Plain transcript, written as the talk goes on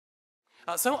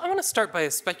So I want to start by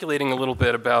speculating a little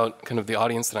bit about kind of the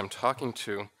audience that I'm talking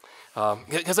to.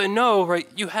 Because I know, right,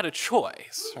 you had a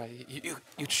choice, right?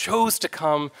 You chose to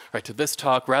come, right, to this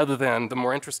talk rather than the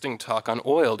more interesting talk on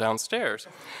oil downstairs,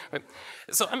 right?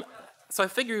 So I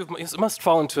figure you must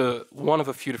fall into one of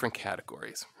a few different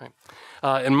categories,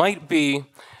 right? It might be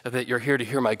that you're here to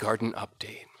hear my garden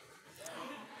update,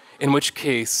 in which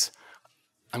case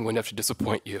I'm going to have to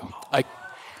disappoint you.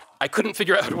 I couldn't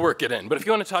figure out how to work it in, but if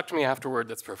you want to talk to me afterward,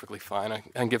 that's perfectly fine. I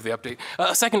can give the update.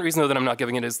 A second reason, though, that I'm not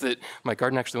giving it is that my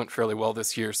garden actually went fairly well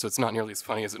this year, so it's not nearly as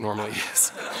funny as it normally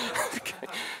is. Okay.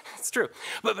 It's true.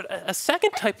 But a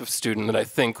second type of student that I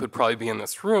think would probably be in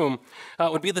this room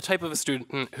would be the type of a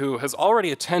student who has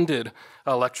already attended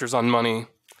lectures on money,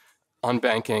 on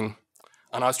banking,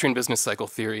 on Austrian business cycle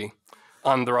theory,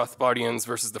 on the Rothbardians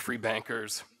versus the free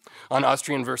bankers, on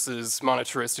Austrian versus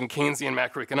monetarist and Keynesian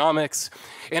macroeconomics,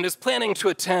 and is planning to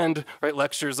attend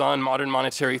lectures on modern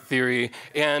monetary theory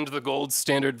and the gold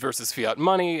standard versus fiat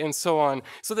money and so on.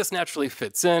 So this naturally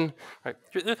fits in. Right?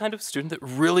 You're the kind of student that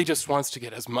really just wants to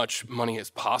get as much money as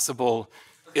possible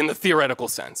in the theoretical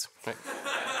sense. Right?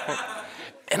 Right?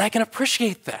 And I can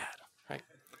appreciate that, right?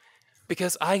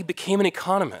 Because I became an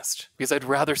economist because I'd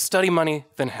rather study money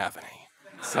than have any.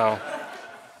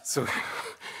 So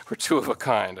we're two of a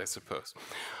kind, I suppose.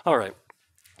 All right,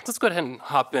 let's go ahead and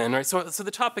hop in. Right? So the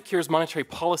topic here is monetary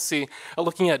policy,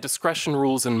 looking at discretion,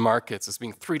 rules, and markets as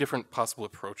being three different possible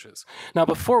approaches. Now,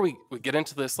 before we get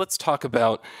into this, let's talk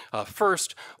about,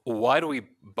 first, why do we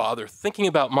bother thinking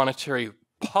about monetary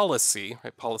policy,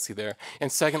 right, policy there,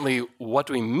 and secondly, what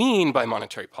do we mean by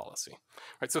monetary policy?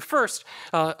 Right, so first,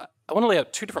 I want to lay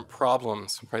out two different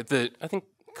problems, right, that I think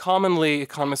commonly,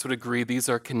 economists would agree these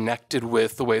are connected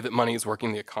with the way that money is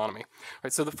working the economy.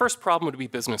 Right, so the first problem would be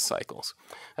business cycles.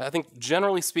 I think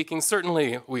generally speaking,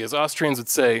 certainly we as Austrians would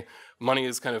say money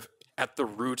is kind of at the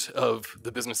root of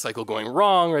the business cycle going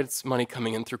wrong, right? It's money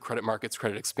coming in through credit markets,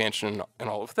 credit expansion, and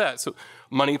all of that. So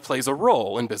money plays a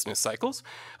role in business cycles.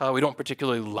 We don't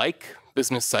particularly like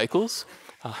business cycles.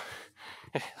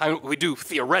 We do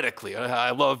theoretically.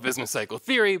 I love business cycle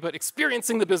theory, but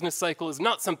experiencing the business cycle is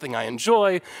not something I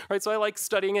enjoy, right? So I like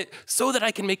studying it so that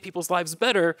I can make people's lives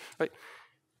better, right?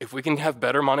 If we can have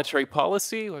better monetary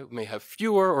policy, we may have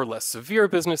fewer or less severe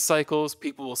business cycles,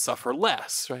 people will suffer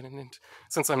less, right? And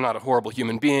since I'm not a horrible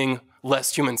human being,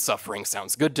 less human suffering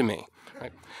sounds good to me.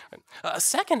 Right? A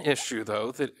second issue,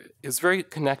 though, that is very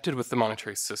connected with the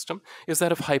monetary system is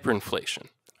that of hyperinflation.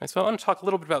 So I want to talk a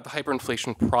little bit about the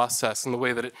hyperinflation process and the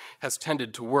way that it has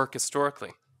tended to work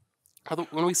historically.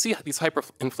 When we see these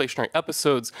hyperinflationary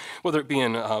episodes, whether it be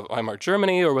in Weimar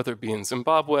Germany or whether it be in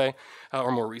Zimbabwe,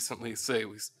 or more recently, say,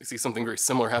 we see something very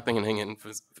similar happening in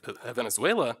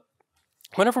Venezuela,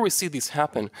 whenever we see these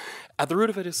happen, at the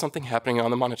root of it is something happening on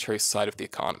the monetary side of the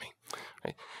economy.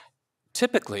 Right?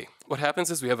 Typically, what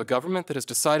happens is we have a government that has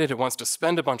decided it wants to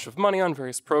spend a bunch of money on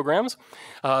various programs,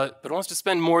 but it wants to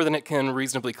spend more than it can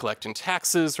reasonably collect in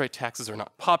taxes, right? Taxes are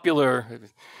not popular.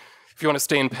 If you want to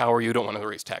stay in power, you don't want to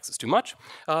raise taxes too much,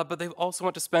 but they also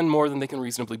want to spend more than they can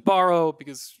reasonably borrow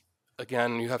because,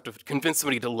 again, you have to convince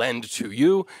somebody to lend to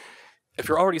you. If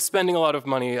you're already spending a lot of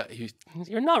money,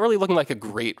 you're not really looking like a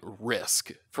great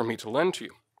risk for me to lend to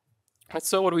you. Right,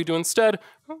 so what do we do instead?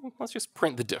 Well, let's just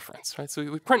print the difference. Right? So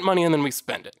we print money and then we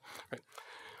spend it. Right?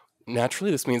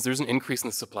 Naturally, this means there's an increase in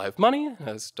the supply of money,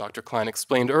 as Dr. Klein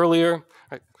explained earlier.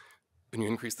 Right? When you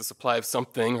increase the supply of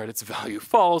something, right, its value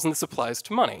falls and this applies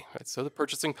to money. Right? So the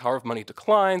purchasing power of money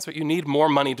declines, but you need more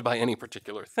money to buy any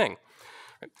particular thing.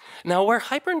 Right? Now, where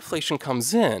hyperinflation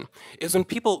comes in is when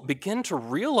people begin to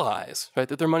realize, right,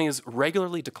 that their money is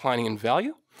regularly declining in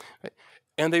value, right?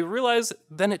 And they realize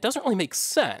then it doesn't really make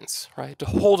sense, right, to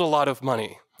hold a lot of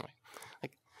money.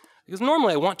 Right? Because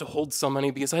normally I want to hold some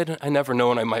money because I never know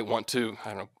when I might want to,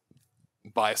 I don't know,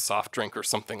 buy a soft drink or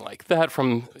something like that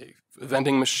from a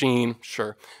vending machine,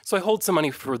 sure. So I hold some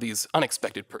money for these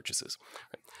unexpected purchases.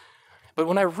 Right? But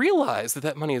when I realize that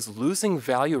that money is losing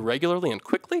value regularly and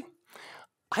quickly,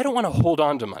 I don't want to hold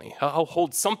on to money. I'll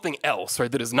hold something else,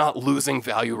 right, that is not losing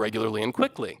value regularly and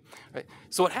quickly. Right?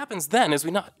 So what happens then is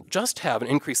we not just have an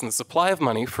increase in the supply of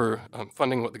money for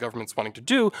funding what the government's wanting to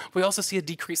do, we also see a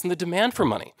decrease in the demand for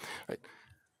money. Right?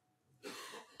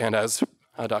 And as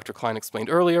Dr. Klein explained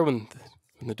earlier, when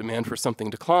the demand for something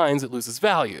declines, it loses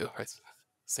value. Right?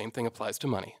 Same thing applies to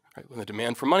money. Right? When the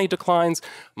demand for money declines,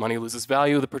 money loses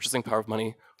value, the purchasing power of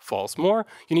money falls more.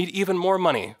 You need even more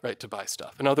money, right, to buy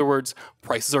stuff. In other words,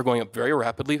 prices are going up very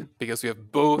rapidly because we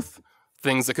have both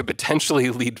things that could potentially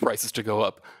lead prices to go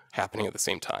up happening at the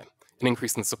same time. An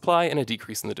increase in the supply and a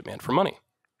decrease in the demand for money.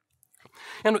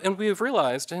 And we have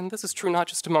realized, and this is true not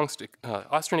just amongst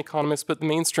Austrian economists, but the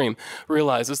mainstream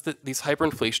realizes that these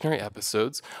hyperinflationary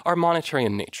episodes are monetary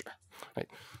in nature. Right?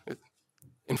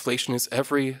 Inflation is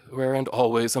everywhere and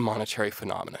always a monetary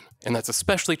phenomenon, and that's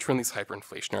especially true in these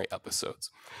hyperinflationary episodes.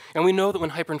 And we know that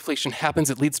when hyperinflation happens,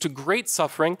 it leads to great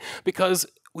suffering because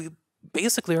we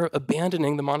basically are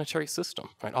abandoning the monetary system,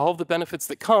 right? All of the benefits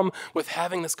that come with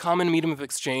having this common medium of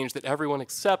exchange that everyone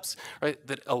accepts, right?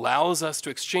 That allows us to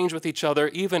exchange with each other,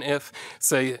 even if,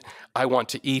 say, I want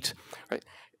to eat, right?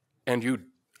 And you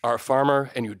are a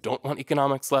farmer and you don't want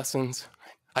economics lessons,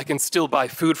 right? I can still buy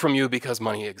food from you because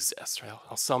money exists, right?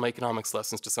 I'll sell my economics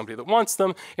lessons to somebody that wants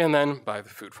them and then buy the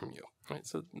food from you. Right,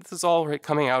 so this is all right,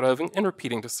 coming out of and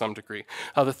repeating to some degree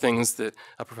the things that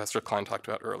Professor Klein talked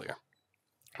about earlier.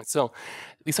 So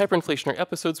these hyperinflationary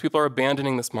episodes, people are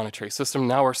abandoning this monetary system.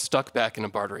 Now we're stuck back in a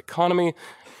barter economy.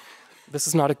 This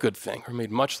is not a good thing. We're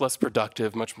made much less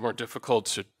productive, much more difficult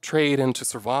to trade and to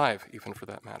survive, even for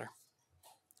that matter.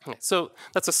 Okay, so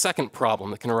that's a second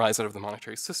problem that can arise out of the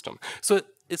monetary system. So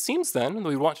it seems then that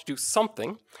we want to do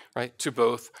something, right, to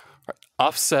both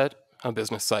offset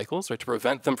business cycles, right, to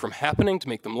prevent them from happening, to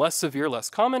make them less severe, less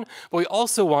common, but we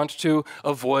also want to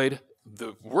avoid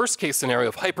the worst case scenario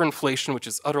of hyperinflation, which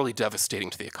is utterly devastating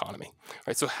to the economy.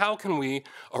 Right? So how can we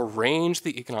arrange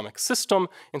the economic system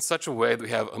in such a way that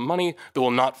we have a money that will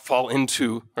not fall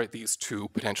into, right, these two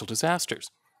potential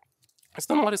disasters?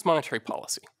 So then what is monetary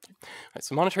policy? Right,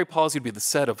 so monetary policy would be the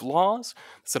set of laws,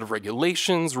 the set of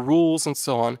regulations, rules, and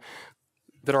so on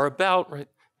that are about, right,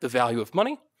 the value of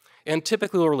money and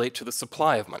typically will relate to the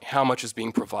supply of money, how much is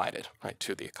being provided, right,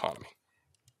 to the economy.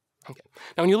 Okay.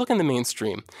 Now, when you look in the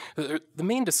mainstream, the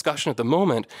main discussion at the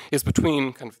moment is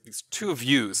between kind of these two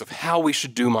views of how we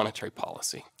should do monetary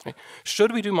policy. Right?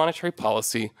 Should we do monetary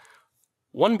policy?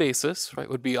 One basis, right,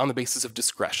 would be on the basis of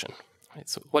discretion. Right?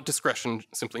 So what discretion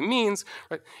simply means,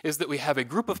 right, is that we have a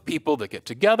group of people that get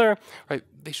together. Right?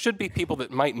 They should be people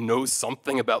that might know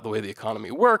something about the way the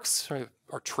economy works, right,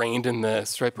 are trained in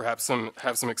this, right, perhaps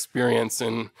have some experience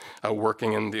in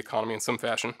working in the economy in some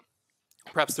fashion.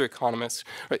 Perhaps they're economists,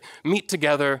 right, meet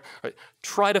together, right,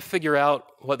 try to figure out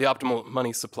what the optimal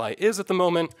money supply is at the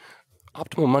moment.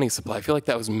 Optimal money supply, I feel like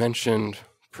that was mentioned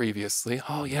previously.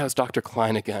 Oh yeah, it was Dr.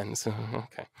 Klein again, so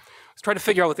okay. Let's try to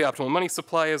figure out what the optimal money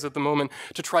supply is at the moment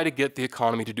to try to get the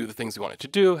economy to do the things we want it to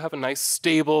do, have a nice,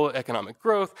 stable economic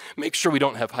growth, make sure we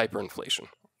don't have hyperinflation.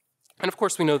 And of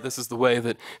course, we know this is the way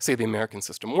that, say, the American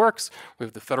system works. We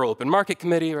have the Federal Open Market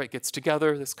Committee, right, gets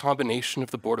together, this combination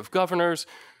of the Board of Governors,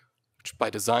 which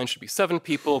by design should be 7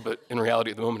 people, but in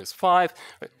reality at the moment is 5.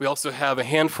 We also have a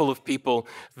handful of people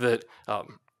that,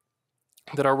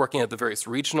 that are working at the various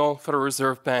regional Federal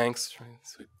Reserve banks. Right?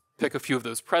 So we pick a few of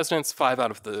those presidents, 5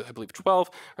 out of the, I believe, 12,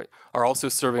 right, are also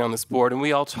serving on this board, and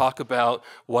we all talk about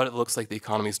what it looks like the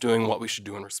economy is doing, what we should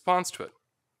do in response to it.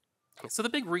 So the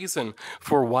big reason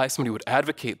for why somebody would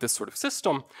advocate this sort of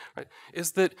system, right,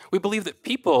 is that we believe that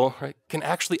people, right, can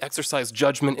actually exercise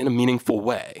judgment in a meaningful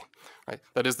way. Right?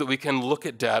 That is, that we can look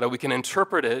at data, we can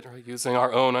interpret it, right, using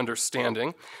our own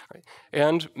understanding, right,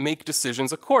 and make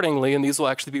decisions accordingly, and these will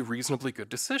actually be reasonably good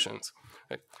decisions.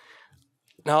 Right?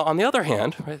 Now, on the other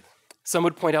hand, right, some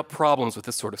would point out problems with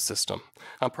this sort of system.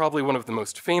 Probably one of the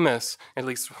most famous, at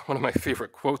least one of my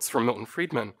favorite quotes from Milton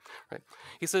Friedman, right?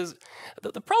 He says,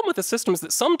 the problem with the system is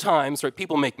that sometimes, right,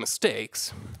 people make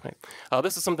mistakes. Right?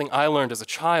 This is something I learned as a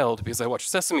child because I watched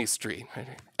Sesame Street. Right?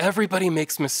 Everybody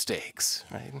makes mistakes.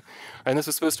 Right? And this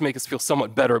is supposed to make us feel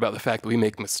somewhat better about the fact that we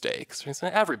make mistakes. Right? So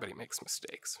everybody makes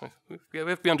mistakes. Right? We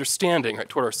have to be understanding, right,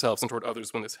 toward ourselves and toward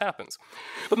others when this happens.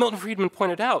 But Milton Friedman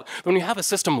pointed out that when you have a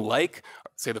system like,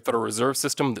 say, the Federal Reserve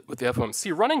System with the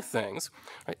FOMC running things,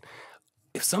 right,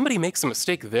 if somebody makes a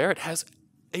mistake there, it has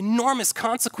enormous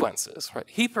consequences. Right?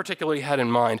 He particularly had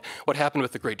in mind what happened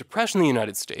with the Great Depression in the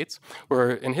United States,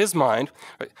 where in his mind,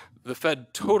 right, the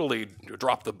Fed totally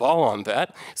dropped the ball on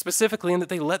that, specifically in that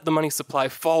they let the money supply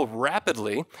fall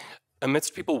rapidly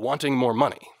amidst people wanting more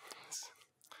money.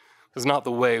 This is not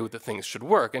the way that things should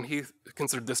work, and he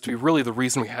considered this to be really the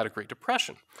reason we had a Great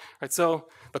Depression. Right? So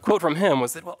the quote from him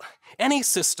was that, well, any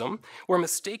system where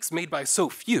mistakes made by so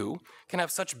few can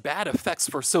have such bad effects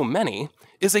for so many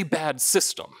is a bad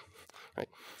system. Right?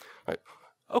 Right.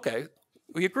 Okay,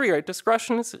 we agree, right?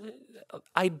 Discretion is,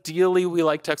 ideally we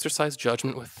like to exercise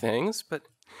judgment with things, but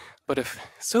if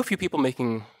so few people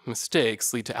making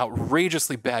mistakes lead to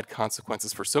outrageously bad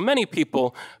consequences for so many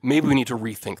people, maybe we need to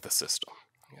rethink the system.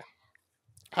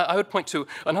 I would point to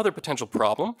another potential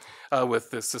problem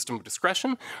with this system of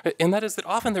discretion, and that is that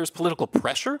often there's political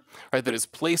pressure, right, that is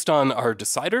placed on our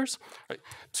deciders, right,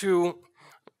 to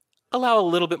allow a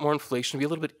little bit more inflation, be a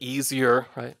little bit easier,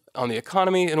 right, on the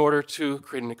economy in order to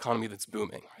create an economy that's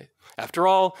booming, right? After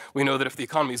all, we know that if the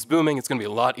economy is booming, it's going to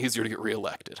be a lot easier to get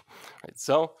reelected, right?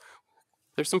 So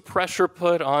there's some pressure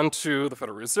put onto the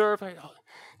Federal Reserve. Right?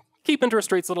 Keep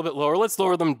interest rates a little bit lower. Let's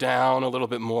lower them down a little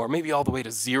bit more, maybe all the way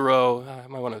to zero. I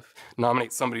might want to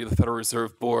nominate somebody to the Federal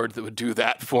Reserve Board that would do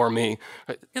that for me,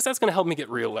 right? Because that's going to help me get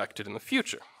reelected in the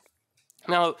future.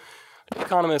 Now,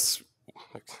 economists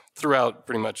throughout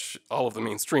pretty much all of the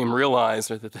mainstream realize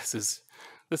that this is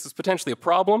potentially a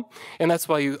problem, and that's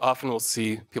why you often will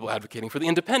see people advocating for the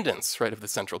independence, right, of the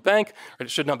central bank. Right? It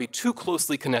should not be too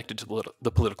closely connected to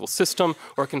the political system,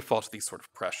 or it can fall to these sort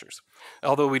of pressures.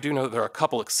 Although we do know that there are a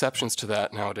couple exceptions to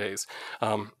that nowadays.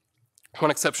 One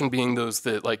exception being those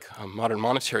that like modern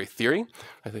monetary theory.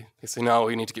 They say, no,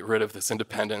 we need to get rid of this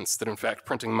independence, that in fact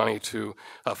printing money to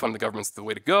fund the government's the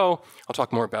way to go. I'll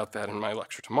talk more about that in my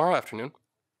lecture tomorrow afternoon.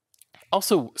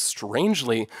 Also,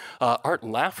 strangely, Art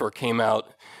Laffer came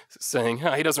out saying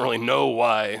he doesn't really know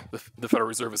why the Federal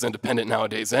Reserve is independent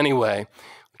nowadays anyway,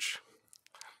 which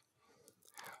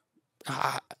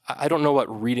I don't know what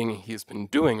reading he's been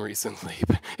doing recently,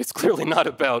 but it's clearly not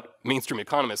about mainstream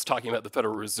economists talking about the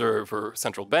Federal Reserve or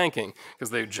central banking,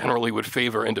 because they generally would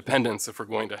favor independence if we're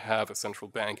going to have a central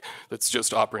bank that's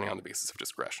just operating on the basis of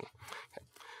discretion. Okay.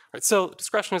 Right, so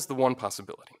discretion is the one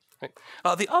possibility.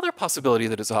 Right? The other possibility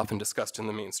that is often discussed in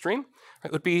the mainstream,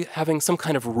 right, would be having some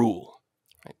kind of rule.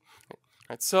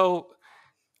 Right? So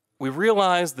we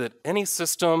realize that any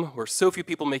system where so few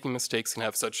people making mistakes can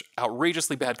have such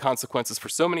outrageously bad consequences for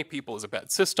so many people is a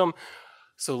bad system.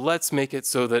 So let's make it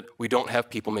so that we don't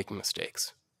have people making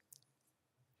mistakes.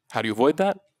 How do you avoid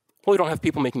that? Well, we don't have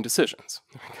people making decisions.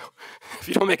 If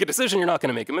you don't make a decision, you're not going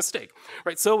to make a mistake,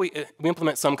 right? So we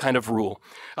implement some kind of rule.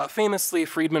 Famously,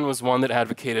 Friedman was one that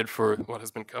advocated for what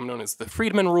has become known as the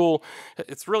Friedman rule.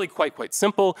 It's really quite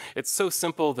simple. It's so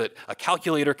simple that a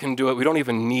calculator can do it. We don't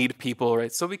even need people,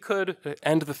 right? So we could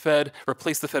end the Fed,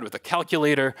 replace the Fed with a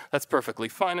calculator. That's perfectly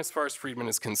fine as far as Friedman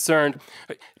is concerned.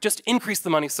 Right? Just increase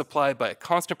the money supply by a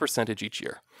constant percentage each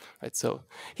year. Right, so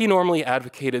he normally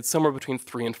advocated somewhere between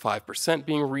 3 and 5%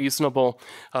 being reasonable.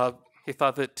 He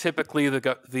thought that typically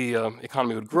the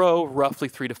economy would grow roughly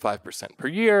 3 to 5% per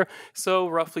year. So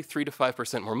roughly 3 to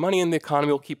 5% more money in the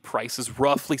economy will keep prices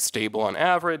roughly stable on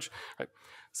average. Right?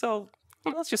 So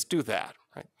let's just do that.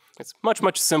 Right? It's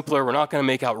much simpler. We're not going to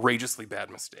make outrageously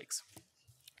bad mistakes.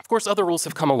 Of course, other rules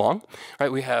have come along.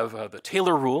 Right? We have the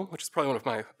Taylor rule, which is probably one of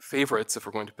my favorites if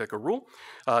we're going to pick a rule.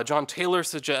 John Taylor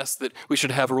suggests that we should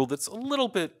have a rule that's a little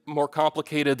bit more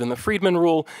complicated than the Friedman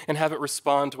rule and have it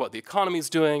respond to what the economy is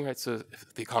doing. Right? So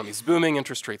if the economy is booming,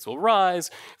 interest rates will rise.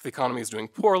 If the economy is doing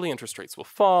poorly, interest rates will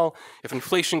fall. If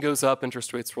inflation goes up,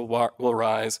 interest rates will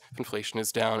rise. If inflation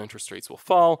is down, interest rates will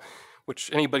fall, which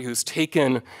anybody who's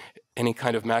taken any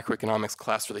kind of macroeconomics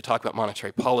class where they talk about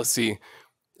monetary policy,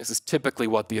 this is typically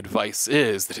what the advice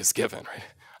is that is given, right?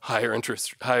 Higher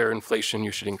inflation,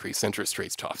 you should increase interest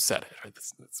rates to offset it, right?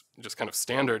 That's just kind of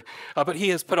standard. But he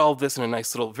has put all of this in a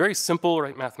nice little, very simple,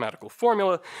 right, mathematical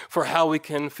formula for how we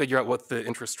can figure out what the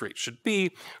interest rate should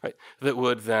be, right, that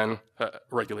would then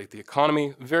regulate the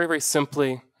economy very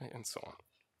simply, right, and so on.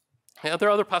 Yeah, there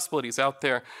are other possibilities out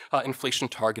there. Inflation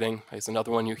targeting is another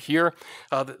one you hear.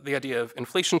 The idea of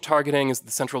inflation targeting is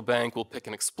the central bank will pick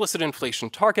an explicit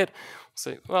inflation target,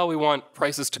 say, well, we want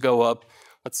prices to go up,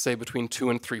 let's say between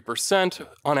 2 and 3%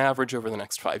 on average over the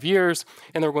next 5 years,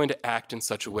 and they're going to act in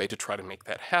such a way to try to make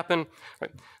that happen.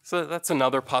 Right? So that's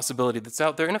another possibility that's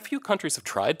out there, and a few countries have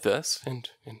tried this and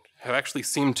have actually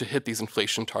seemed to hit these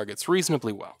inflation targets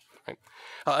reasonably well. Right?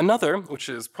 Another, which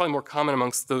is probably more common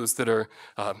amongst those that are,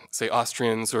 say,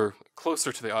 Austrians or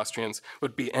closer to the Austrians,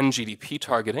 would be NGDP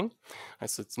targeting. Right,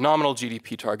 so it's nominal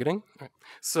GDP targeting. Right?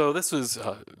 So this was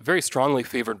very strongly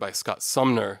favored by Scott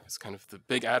Sumner, who's kind of the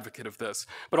big advocate of this.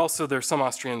 But also there are some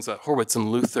Austrians, Horwitz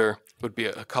and Luther would be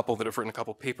a couple that have written a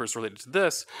couple papers related to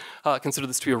this, consider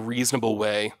this to be a reasonable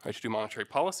way, right, to do monetary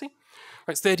policy.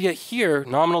 Right, so the idea here,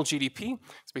 nominal GDP,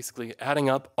 is basically adding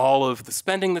up all of the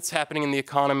spending that's happening in the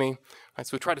economy. Right,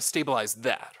 so we try to stabilize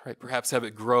that, right? Perhaps have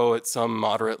it grow at some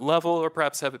moderate level, or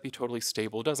perhaps have it be totally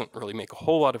stable. It doesn't really make a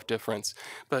whole lot of difference,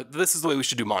 but this is the way we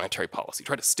should do monetary policy,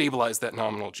 try to stabilize that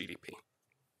nominal GDP.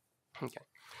 Okay,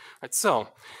 right, so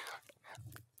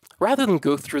rather than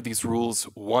go through these rules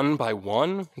one by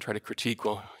one and try to critique,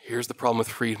 well, here's the problem with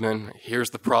Friedman,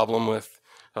 here's the problem with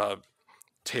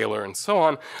Taylor, and so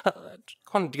on, I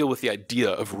want to deal with the idea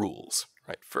of rules,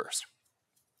 right, first.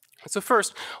 So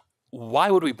first,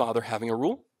 why would we bother having a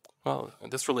rule? Well,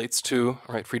 this relates to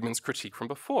Friedman's critique from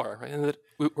before, and that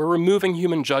we're removing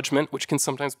human judgment, which can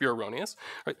sometimes be erroneous.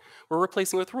 We're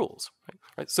replacing with rules.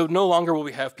 So no longer will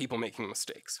we have people making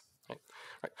mistakes.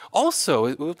 Also,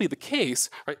 it will be the case,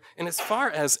 and as far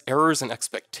as errors and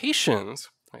expectations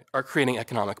are creating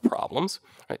economic problems,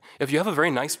 if you have a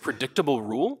very nice predictable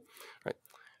rule,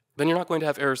 then you're not going to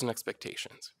have errors and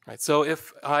expectations. So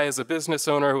if I, as a business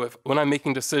owner, when I'm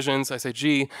making decisions, I say,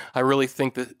 gee, I really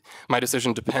think that my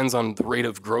decision depends on the rate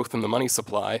of growth in the money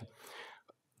supply.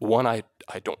 One,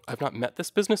 I've not met this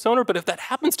business owner, but if that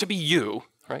happens to be you,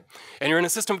 and you're in a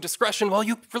system of discretion, well,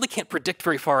 you really can't predict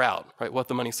very far out, what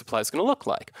the money supply is going to look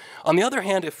like. On the other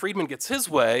hand, if Friedman gets his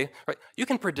way, you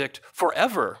can predict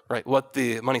forever, what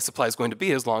the money supply is going to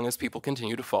be as long as people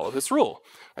continue to follow this rule.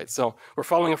 So we're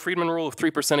following a Friedman rule of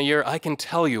 3% a year. I can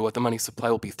tell you what the money supply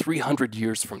will be 300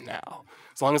 years from now.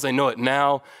 As long as I know it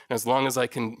now, and as long as I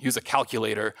can use a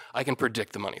calculator, I can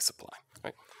predict the money supply.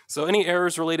 So any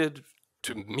errors related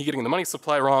to me getting the money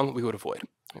supply wrong, we would avoid.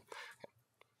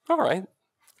 All right.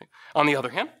 On the other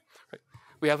hand,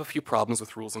 we have a few problems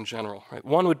with rules in general.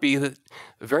 One would be that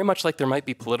very much like there might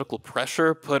be political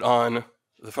pressure put on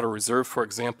the Federal Reserve, for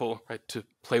example, to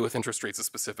play with interest rates a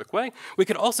specific way, we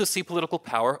could also see political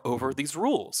power over these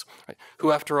rules.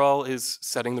 Who, after all, is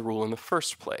setting the rule in the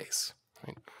first place?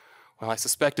 Well, I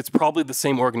suspect it's probably the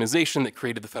same organization that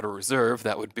created the Federal Reserve.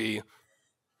 That would be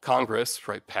Congress,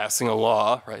 passing a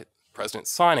law, the president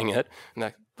signing it, and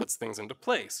that puts things into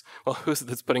place. Well, who's it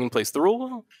that's putting in place the rule?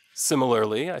 Well,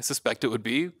 similarly, I suspect it would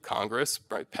be Congress,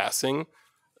 passing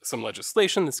some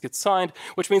legislation. This gets signed,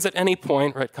 which means at any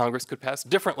point, Congress could pass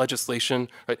different legislation,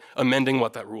 amending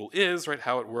what that rule is,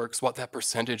 how it works, what that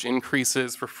percentage increase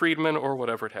is for Friedman, or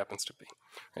whatever it happens to be.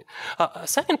 A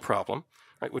second problem,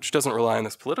 which doesn't rely on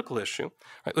this political issue,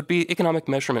 would be economic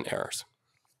measurement errors.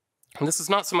 And this is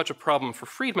not so much a problem for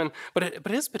Friedman, but it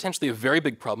is potentially a very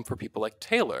big problem for people like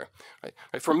Taylor.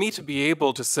 For me to be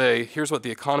able to say, here's what the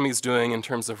economy is doing in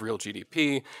terms of real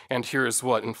GDP, and here's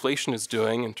what inflation is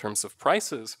doing in terms of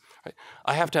prices,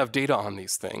 I have to have data on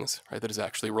these things that is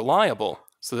actually reliable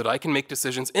so that I can make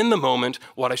decisions in the moment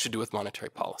what I should do with monetary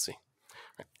policy.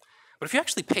 But if you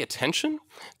actually pay attention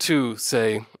to,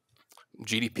 say,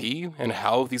 GDP and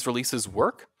how these releases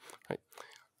work,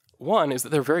 one is that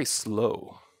they're very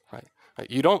slow.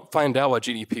 You don't find out what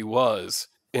GDP was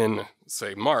in,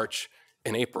 say, March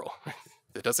in April.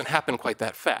 It doesn't happen quite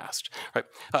that fast.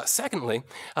 Secondly,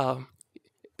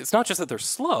 it's not just that they're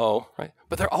slow,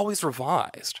 but they're always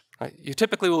revised. You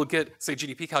typically will get, say,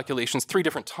 GDP calculations 3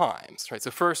 different times. So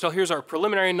first, here's our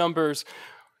preliminary numbers.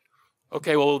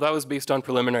 Okay, well, that was based on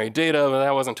preliminary data, but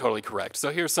that wasn't totally correct.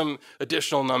 So here's some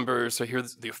additional numbers. So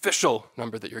here's the official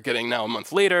number that you're getting now a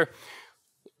month later.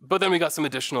 But then we got some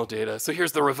additional data. So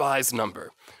here's the revised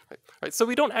number. So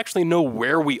we don't actually know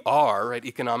where we are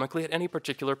economically at any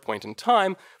particular point in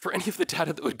time for any of the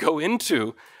data that would go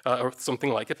into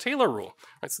something like a Taylor rule.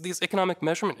 So these economic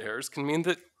measurement errors can mean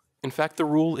that, in fact, the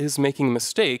rule is making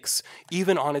mistakes,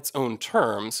 even on its own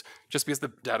terms, just because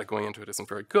the data going into it isn't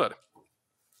very good.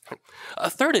 A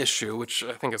third issue, which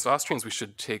I think as Austrians we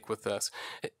should take with this,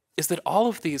 is that all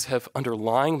of these have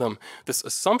underlying them this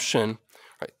assumption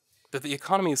that the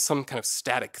economy is some kind of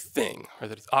static thing,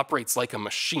 that it operates like a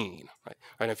machine.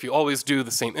 If you always do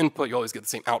the same input, you always get the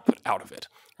same output out of it.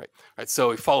 So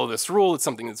we follow this rule. It's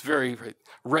something that's very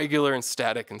regular and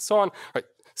static and so on.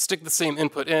 Stick the same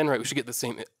input in, we should get the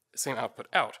same output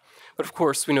out. But of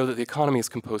course, we know that the economy is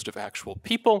composed of actual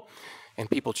people, and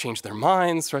people change their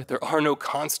minds. There are no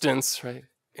constants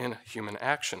in human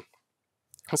action.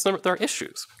 So there are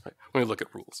issues when we look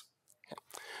at rules.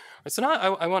 So now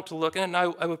I want to look, and I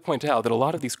would point out that a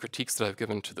lot of these critiques that I've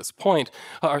given to this point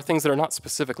are things that are not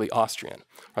specifically Austrian.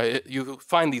 You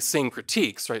find these same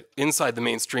critiques inside the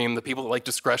mainstream. The people that like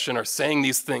discretion are saying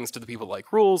these things to the people that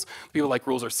like rules. The people that like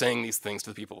rules are saying these things to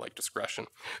the people that like discretion.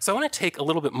 So I want to take a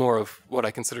little bit more of what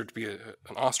I consider to be an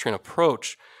Austrian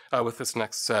approach with this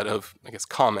next set of, I guess,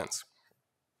 comments.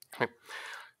 So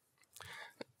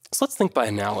let's think by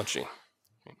analogy.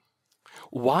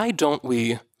 Why don't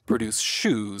we produce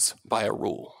shoes by a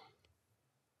rule?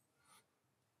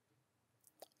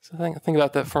 So think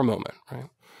about that for a moment.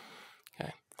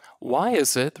 Okay. Why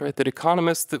is it that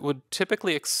economists that would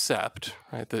typically accept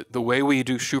that the way we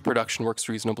do shoe production works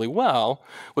reasonably well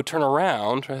would turn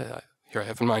around, here I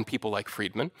have in mind people like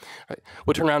Friedman,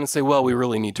 would turn around and say, well, we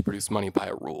really need to produce money by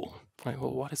a rule.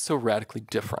 Well, what is so radically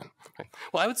different?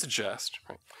 Well, I would suggest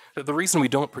that the reason we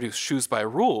don't produce shoes by a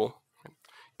rule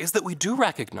is that we do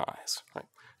recognize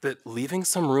that leaving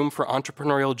some room for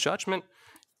entrepreneurial judgment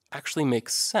actually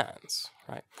makes sense,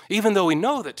 right? Even though we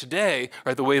know that today,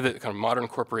 right, the way that kind of modern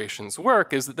corporations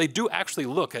work is that they do actually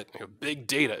look at big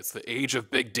data. It's the age of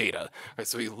big data, right?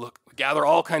 So we gather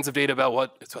all kinds of data about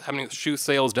what's happening with shoe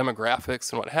sales,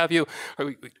 demographics, and what have you.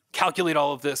 Right? We calculate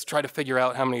all of this, try to figure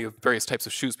out how many various types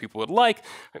of shoes people would like.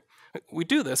 Right? We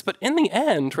do this, but in the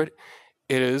end, right,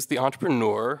 it is the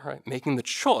entrepreneur, right, making the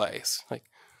choice, like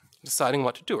deciding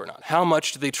what to do or not. How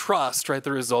much do they trust, right,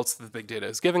 the results that the big data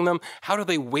is giving them? How do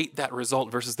they weight that result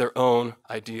versus their own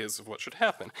ideas of what should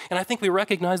happen? And I think we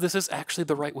recognize this is actually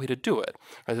the right way to do it.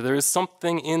 Right? There is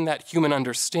something in that human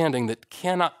understanding that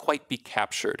cannot quite be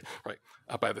captured, right,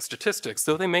 by the statistics,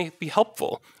 though they may be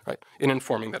helpful, right, in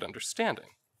informing that understanding.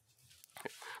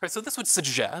 Right, so this would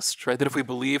suggest, right, that if we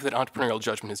believe that entrepreneurial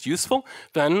judgment is useful,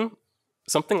 then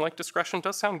something like discretion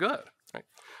does sound good. Right?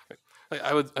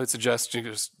 I would suggest you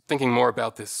just thinking more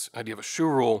about this idea of a shoe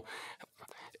rule.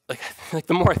 Like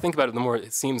the more I think about it, the more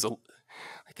it seems like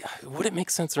would it make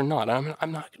sense or not? I'm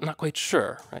not quite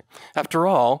sure. Right? After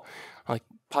all, like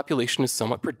population is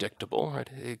somewhat predictable. Right?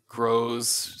 It grows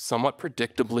somewhat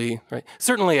predictably. Right?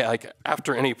 Certainly, like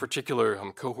after any particular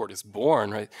cohort is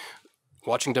born, right?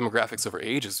 Watching demographics over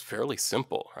age is fairly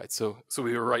simple, right? So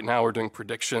right now we're doing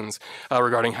predictions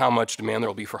regarding how much demand there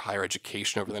will be for higher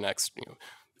education over the next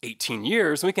 18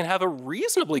 years, and we can have a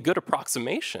reasonably good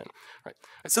approximation, right?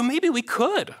 So maybe we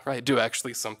could, right, do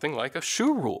actually something like a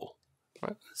shoe rule,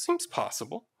 right? It seems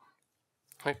possible,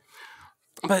 right?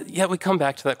 But yet we come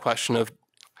back to that question of,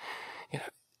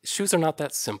 shoes are not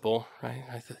that simple,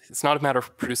 right? It's not a matter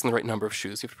of producing the right number of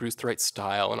shoes. You have to produce the right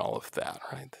style and all of that,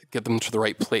 right? Get them to the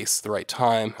right place, the right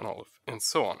time, and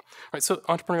so on, right? So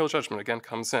entrepreneurial judgment again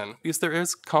comes in because there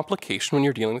is complication when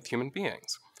you're dealing with human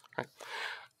beings, right?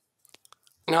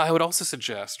 Now, I would also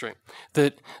suggest, right,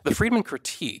 that the Friedman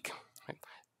critique, right,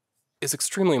 is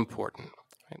extremely important,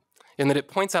 right, in that it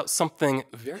points out something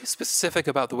very specific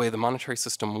about the way the monetary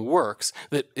system works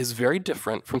that is very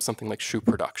different from something like shoe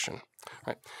production.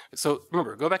 Right? So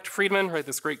remember, go back to Friedman, right,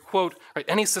 this great quote, right,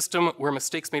 any system where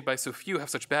mistakes made by so few have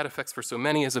such bad effects for so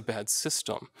many is a bad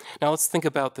system. Now let's think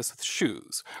about this with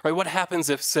shoes. Right? What happens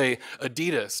if, say,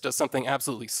 Adidas does something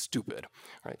absolutely stupid?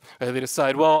 Right? They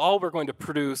decide, well, all we're going to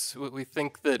produce, we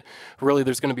think that really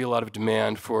there's going to be a lot of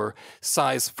demand for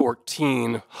size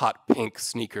 14 hot pink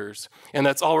sneakers, and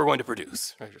that's all we're going to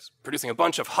produce. Right? Just producing a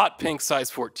bunch of hot pink size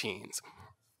 14s.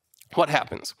 What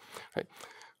happens? Right?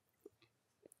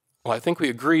 Well, I think we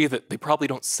agree that they probably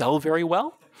don't sell very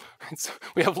well. So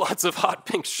we have lots of hot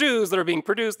pink shoes that are being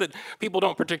produced that people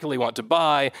don't particularly want to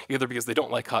buy, either because they don't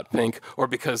like hot pink or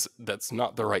because that's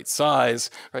not the right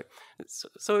size. Right?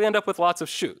 So we end up with lots of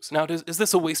shoes. Now, is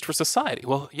this a waste for society?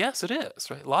 Well, yes, it is.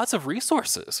 Right? Lots of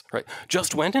resources, right,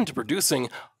 just went into producing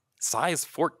size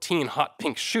 14 hot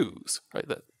pink shoes. Right?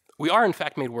 That we are, in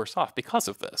fact, made worse off because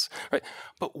of this. Right?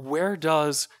 But where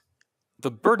does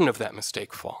the burden of that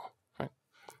mistake fall?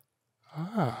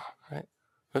 Right.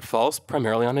 It falls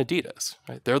primarily on Adidas.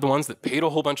 Right? They're the ones that paid a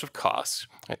whole bunch of costs,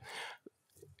 right?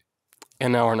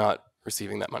 And now are not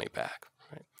receiving that money back.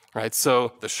 Right?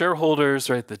 So the shareholders,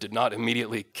 right, that did not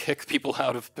immediately kick people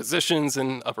out of positions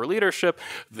in upper leadership,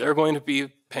 they're going to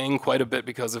be paying quite a bit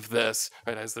because of this,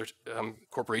 right, as their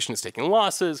corporation is taking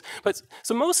losses. But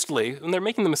so mostly, when they're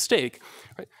making the mistake,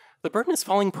 right, the burden is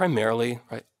falling primarily,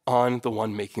 right, on the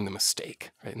one making the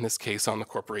mistake. Right? In this case, on the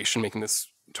corporation making this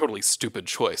totally stupid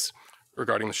choice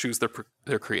regarding the shoes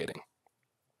they're creating.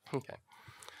 Okay.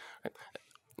 Right.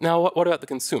 Now, what about the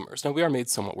consumers? Now, we are made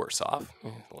somewhat worse off,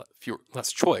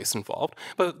 less choice involved,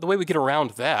 but the way we get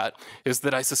around that is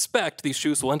that I suspect these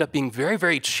shoes will end up being very,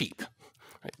 very cheap.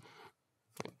 Right?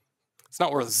 It's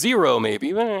not worth zero,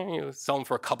 maybe, but sell them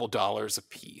for a couple dollars a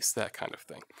piece, that kind of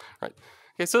thing. Right?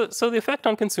 Okay, so the effect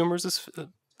on consumers is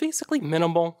basically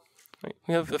minimal. Right?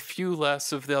 We have a few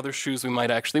less of the other shoes we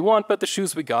might actually want, but the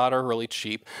shoes we got are really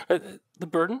cheap. The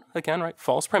burden, again, right,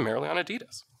 falls primarily on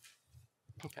Adidas.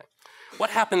 Okay. What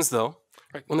happens, though,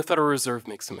 right, when the Federal Reserve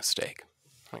makes a mistake,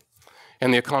 right,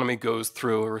 and the economy goes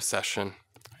through a recession?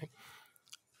 Right?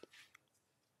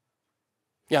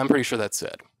 Yeah, I'm pretty sure that's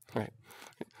it. Right?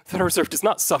 The Federal Reserve does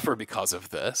not suffer because of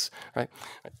this, right?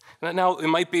 Now, it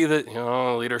might be that,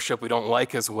 leadership we don't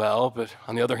like as well, but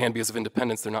on the other hand, because of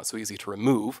independence, they're not so easy to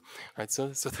remove, right? So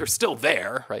they're still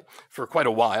there, right, for quite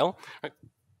a while, right?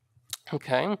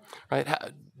 Okay, right?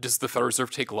 Does the Federal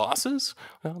Reserve take losses?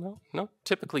 Well, no,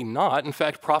 typically not. In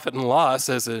fact, profit and loss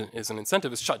as an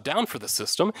incentive is shut down for the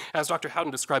system. As Dr.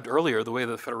 Howden described earlier, the way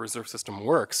the Federal Reserve System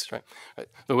works, right?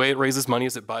 The way it raises money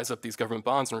is it buys up these government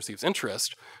bonds and receives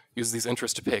interest, uses these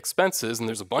interests to pay expenses, and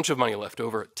there's a bunch of money left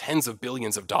over, tens of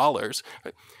billions of dollars.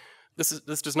 Right?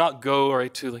 this does not go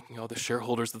right to the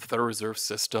shareholders of the Federal Reserve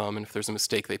System, and if there's a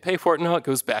mistake, they pay for it. No, it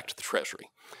goes back to the Treasury,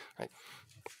 right?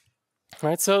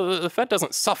 Right. So the Fed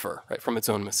doesn't suffer from its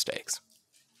own mistakes.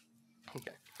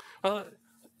 Okay. Well,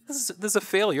 this is a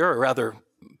failure, or rather,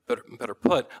 better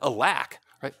put, a lack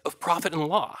of profit and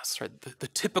loss, the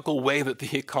typical way that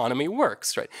the economy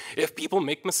works. If people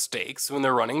make mistakes when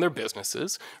they're running their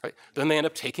businesses, then they end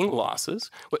up taking losses.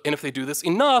 And if they do this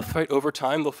enough, over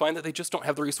time, they'll find that they just don't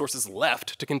have the resources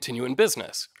left to continue in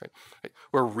business.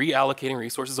 We're reallocating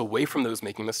resources away from those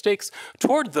making mistakes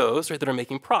toward those that are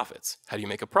making profits. How do you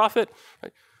make a profit?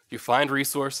 You find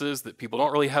resources that people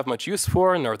don't really have much use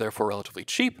for and are therefore relatively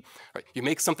cheap. You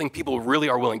make something people really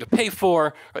are willing to pay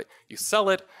for. You sell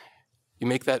it. You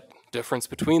make that difference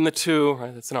between the two.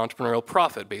 It's an entrepreneurial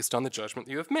profit based on the judgment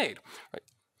that you have made.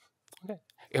 Okay.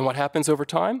 And what happens over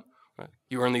time?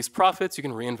 You earn these profits. You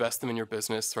can reinvest them in your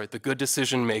business. The good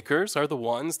decision makers are the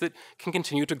ones that can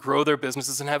continue to grow their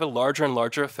businesses and have a larger and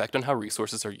larger effect on how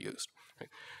resources are used.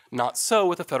 Not so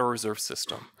with the Federal Reserve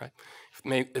System.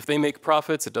 If they make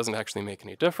profits, it doesn't actually make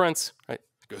any difference. It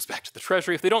goes back to the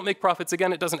Treasury. If they don't make profits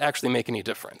again, it doesn't actually make any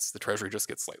difference. The Treasury just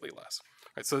gets slightly less.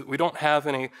 So we don't have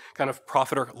any kind of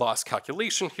profit or loss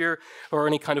calculation here, or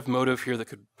any kind of motive here that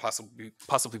could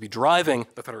possibly be driving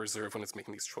the Federal Reserve when it's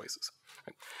making these choices.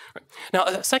 Now,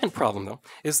 a second problem, though,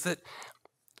 is that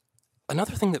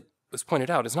another thing that was pointed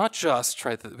out is not just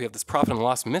that we have this profit and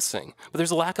loss missing, but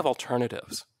there's a lack of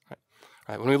alternatives.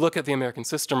 When we look at the American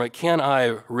system, can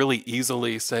I really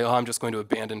easily say, oh, I'm just going to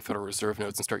abandon Federal Reserve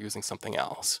notes and start using something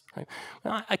else?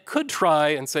 Well, I could try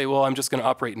and say, well, I'm just going to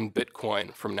operate in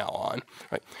Bitcoin from now on.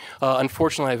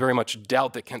 Unfortunately, I very much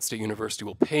doubt that Kent State University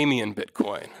will pay me in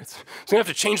Bitcoin. So I'm going to have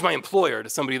to change my employer to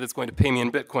somebody that's going to pay me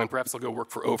in Bitcoin. Perhaps I'll go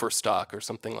work for Overstock or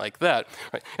something like that.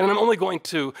 And I'm only going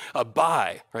to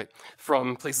buy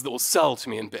from places that will sell to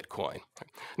me in Bitcoin.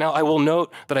 Now, I will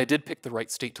note that I did pick the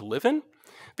right state to live in,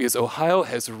 because Ohio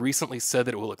has recently said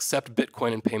that it will accept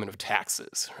Bitcoin in payment of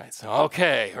taxes. So,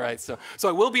 okay, so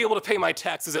I will be able to pay my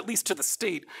taxes, at least to the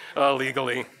state,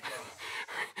 legally.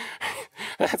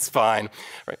 That's fine.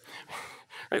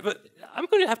 But I'm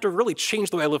going to have to really change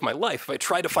the way I live my life if I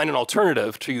try to find an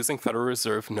alternative to using Federal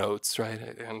Reserve notes,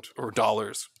 or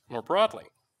dollars more broadly.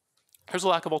 There's a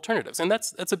lack of alternatives, and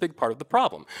that's a big part of the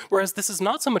problem. Whereas this is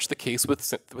not so much the case with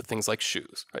things like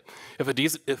shoes. If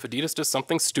Adidas does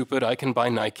something stupid, I can buy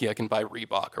Nike, I can buy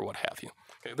Reebok, or what have you.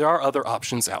 There are other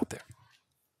options out there.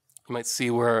 You might see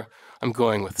where I'm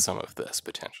going with some of this,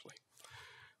 potentially.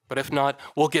 But if not,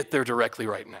 we'll get there directly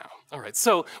right now. All right,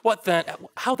 so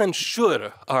how then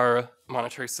should our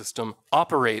monetary system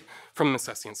operate from a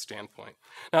Misesian standpoint?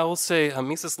 Now, I will say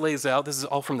Mises lays out, this is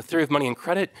all from the Theory of Money and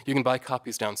Credit. You can buy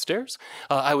copies downstairs.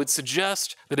 I would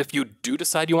suggest that if you do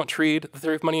decide you want to read the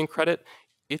Theory of Money and Credit,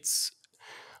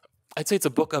 I'd say it's a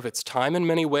book of its time in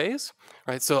many ways.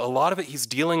 So a lot of it, he's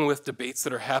dealing with debates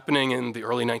that are happening in the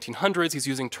early 1900s. He's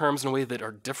using terms in a way that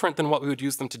are different than what we would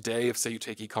use them today if, say, you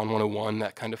take Econ 101,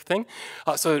 that kind of thing.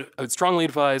 So I would strongly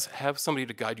advise have somebody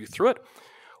to guide you through it.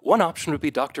 One option would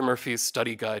be Dr. Murphy's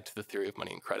study guide to the Theory of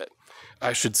Money and Credit.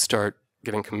 I should start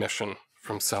getting commission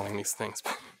from selling these things.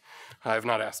 I have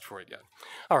not asked for it yet.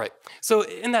 All right, so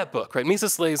in that book,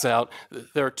 Mises lays out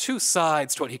there are two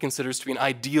sides to what he considers to be an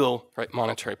ideal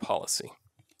monetary policy.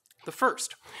 The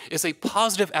first is a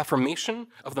positive affirmation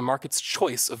of the market's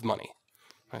choice of money.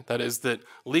 That is that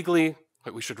legally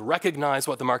we should recognize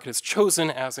what the market has chosen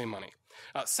as a money.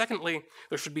 Secondly,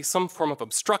 there should be some form of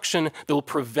obstruction that will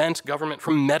prevent government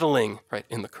from meddling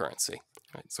in the currency.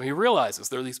 So he realizes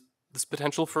there are this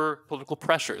potential for political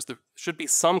pressures. There should be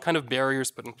some kind of barriers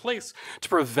put in place to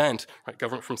prevent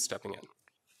government from stepping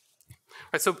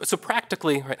in. So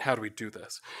practically, how do we do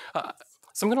this?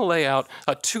 So I'm going to lay out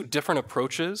two different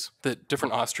approaches that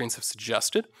different Austrians have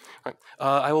suggested.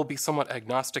 I will be somewhat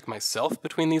agnostic myself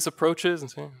between these approaches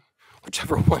and say,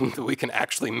 whichever one that we can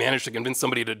actually manage to convince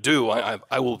somebody to do,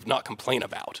 I will not complain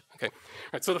about.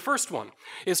 So the first one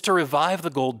is to revive the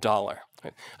gold dollar.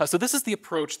 So this is the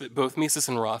approach that both Mises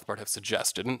and Rothbard have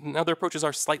suggested. And now their approaches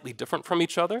are slightly different from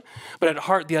each other, but at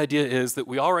heart the idea is that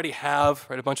we already have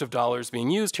a bunch of dollars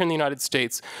being used here in the United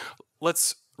States.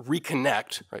 Let's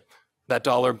reconnect that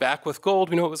dollar back with gold.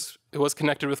 We know it was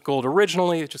connected with gold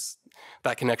originally.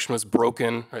 That connection was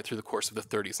broken through the course of the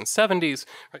 30s and 70s.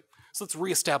 So let's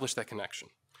reestablish that connection.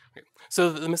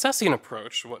 So the Misesian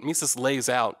approach, what Mises lays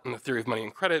out in the Theory of Money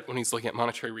and Credit when he's looking at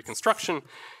monetary reconstruction,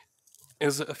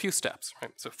 is a few steps.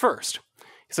 So first,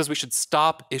 he says we should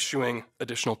stop issuing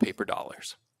additional paper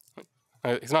dollars.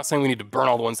 He's not saying we need to burn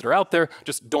all the ones that are out there,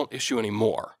 just don't issue any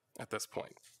more at this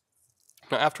point.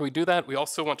 Now, after we do that, we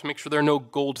also want to make sure there are no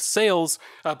gold sales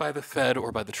by the Fed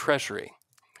or by the Treasury.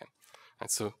 Okay.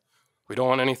 Right, so we don't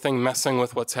want anything messing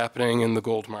with what's happening in the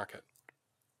gold market.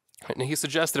 Right, now he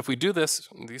suggests that if we do this,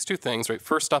 these two things, right,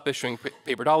 first stop issuing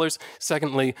paper dollars,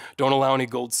 secondly, don't allow any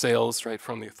gold sales, right,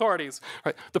 from the authorities,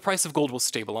 right, the price of gold will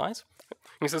stabilize.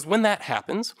 And he says when that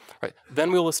happens, right,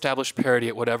 then we'll establish parity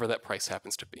at whatever that price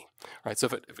happens to be. Right, so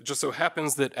if it just so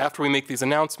happens that after we make these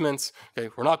announcements, okay,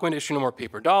 we're not going to issue no more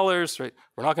paper dollars, right,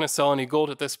 we're not going to sell any gold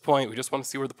at this point, we just want to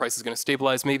see where the price is going to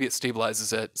stabilize, maybe it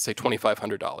stabilizes at, say,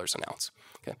 $2,500 an ounce.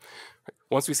 Okay. Right.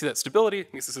 Once we see that stability,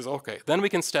 he says, okay, then we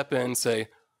can step in and say,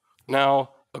 now,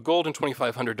 a gold and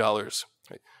 $2,500,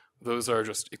 right? Those are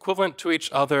just equivalent to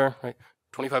each other, right?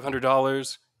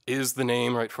 $2,500 is the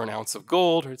name, right, for an ounce of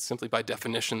gold, or it's simply by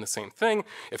definition the same thing.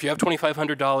 If you have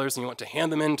 $2,500 and you want to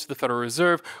hand them in to the Federal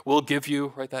Reserve, we'll give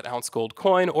you, right, that ounce gold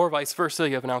coin, or vice versa,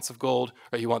 you have an ounce of gold,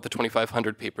 right, you want the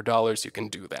 2,500 paper dollars, you can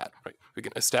do that, right? We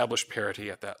can establish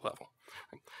parity at that level.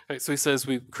 Right, so he says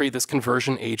we create this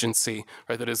conversion agency,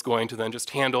 right, that is going to then just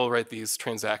handle, right, these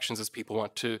transactions as people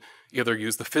want to either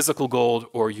use the physical gold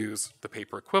or use the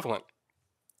paper equivalent.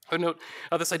 I would note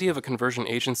this idea of a conversion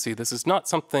agency, this is not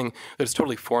something that is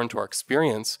totally foreign to our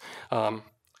experience.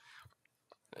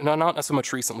 Not so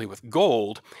much recently with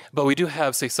gold, but we do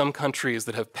have, say, some countries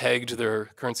that have pegged their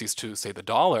currencies to, say, the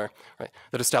dollar, right,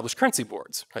 that establish currency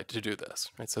boards, right, to do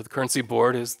this. Right? So the currency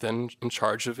board is then in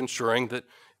charge of ensuring that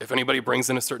if anybody brings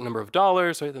in a certain number of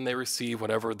dollars, right, then they receive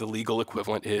whatever the legal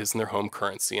equivalent is in their home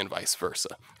currency and vice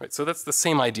versa. Right? So that's the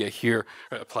same idea here,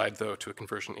 right, applied, though, to a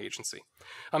conversion agency.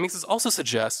 He also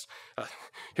suggests,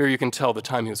 here you can tell the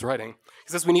time he was writing,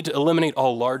 he says we need to eliminate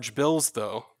all large bills,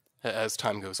 though, as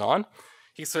time goes on.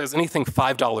 He says anything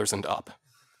 $5 and up.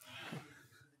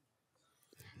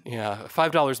 Yeah,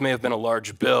 $5 may have been a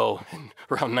large bill in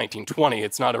around 1920.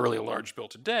 It's not really a large bill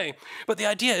today. But the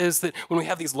idea is that when we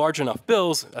have these large enough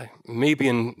bills, maybe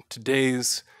in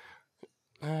today's,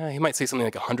 he might say something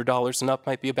like $100 and up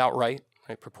might be about right,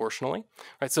 proportionally.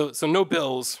 Right, so no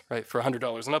bills, right, for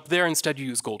 $100 and up. There, instead, you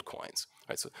use gold coins.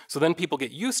 Right, so then people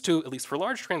get used to, at least for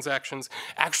large transactions,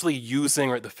 actually using,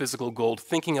 right, the physical gold,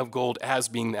 thinking of gold as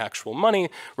being the actual money,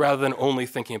 rather than only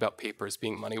thinking about paper as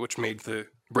being money, which made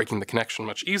breaking the connection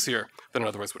much easier than it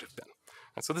otherwise would have been.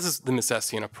 And so this is the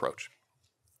Misesian approach.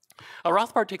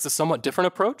 Rothbard takes a somewhat different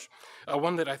approach,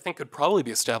 one that I think could probably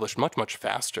be established much, much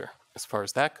faster as far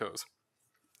as that goes.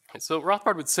 And so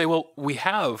Rothbard would say, well, we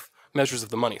have measures of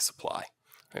the money supply.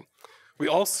 Right? We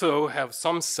also have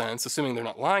some sense, assuming they're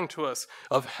not lying to us,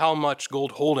 of how much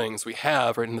gold holdings we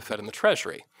have, right, in the Fed and the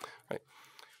Treasury. Right?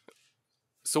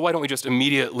 So why don't we just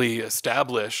immediately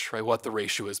establish, right, what the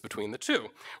ratio is between the two?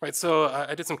 Right? So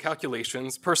I did some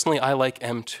calculations. Personally, I like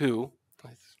M2.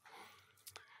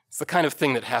 It's the kind of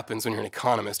thing that happens when you're an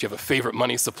economist. You have a favorite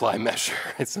money supply measure.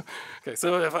 Okay,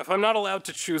 so if I'm not allowed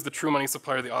to choose the true money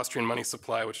supply or the Austrian money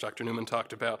supply, which Dr. Newman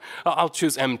talked about, I'll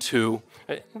choose M2.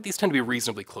 Right? These tend to be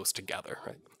reasonably close together.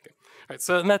 Right? Okay. Right,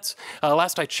 so and that's,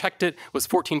 last I checked it, was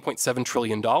 $14.7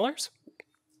 trillion.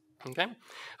 Okay?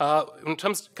 When it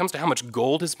comes to how much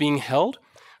gold is being held,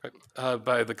 right,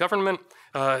 by the government,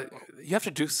 you have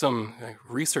to do some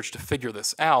research to figure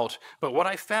this out. But what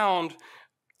I found,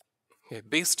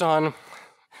 based on,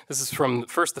 this is from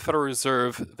first the Federal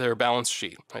Reserve, their balance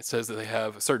sheet. Right, it says that they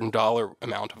have a certain dollar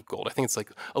amount of gold. I think it's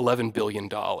like $11 billion.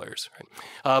 Right?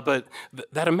 But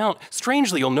that amount,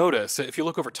 strangely, you'll notice, if you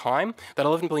look over time, that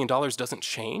 $11 billion doesn't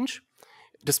change,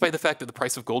 despite the fact that the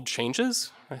price of gold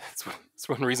changes. Right? It's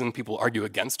one reason people argue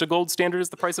against a gold standard is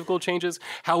the price of gold changes.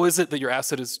 How is it that your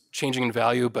asset is changing in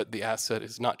value, but the asset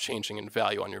is not changing in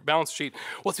value on your balance sheet?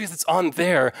 Well, it's because it's on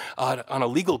there on a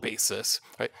legal basis.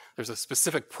 Right? There's a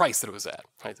specific price that it was at.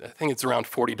 Right? I think it's around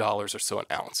 $40 or so an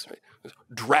ounce. Right? It's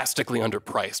drastically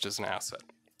underpriced as an asset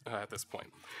at this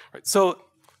point. Right? So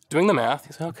doing the math,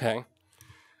 you say, okay,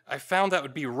 I found that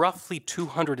would be roughly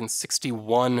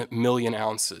 261 million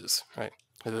ounces, right,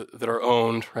 that are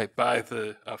owned, right, by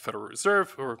the Federal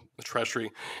Reserve or the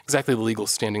Treasury. Exactly the legal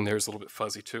standing there is a little bit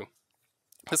fuzzy too.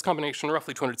 This combination,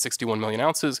 roughly 261 million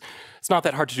ounces, it's not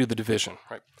that hard to do the division,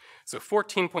 right? So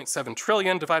 14.7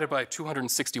 trillion divided by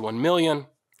 261 million,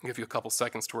 I'll give you a couple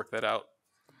seconds to work that out.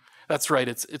 That's right,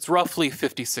 it's roughly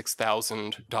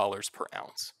 $56,000 per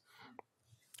ounce.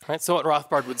 Right, so what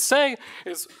Rothbard would say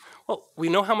is, well, we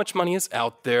know how much money is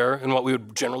out there and what we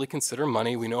would generally consider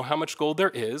money. We know how much gold there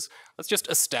is. Let's just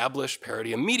establish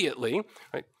parity immediately.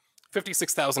 Right?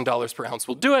 $56,000 per ounce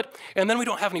will do it. And then we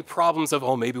don't have any problems of,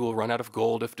 oh, maybe we'll run out of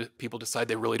gold if people decide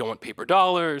they really don't want paper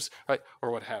dollars, right? Or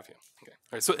what have you. Okay.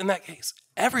 Right, so in that case,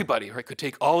 everybody, right, could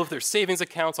take all of their savings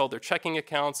accounts, all their checking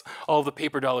accounts, all of the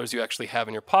paper dollars you actually have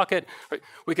in your pocket. Right?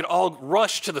 We could all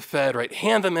rush to the Fed, right,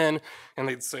 hand them in, and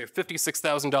they'd say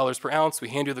 $56,000 per ounce. We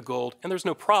hand you the gold, and there's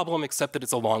no problem except that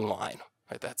it's a long line.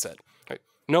 Right, that's it. Right?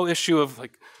 No issue of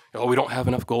like, oh, we don't have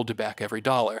enough gold to back every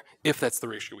dollar, if that's the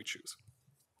ratio we choose.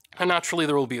 And naturally,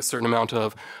 there will be a certain amount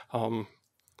of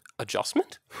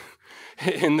adjustment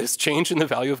in this change in the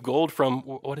value of gold from,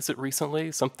 what is it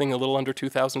recently? Something a little under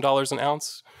 $2,000 an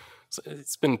ounce. So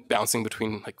it's been bouncing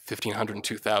between like 1,500 and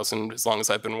 2,000 as long as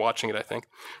I've been watching it, I think,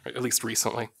 or at least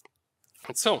recently.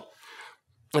 And so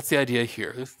that's the idea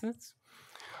here.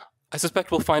 I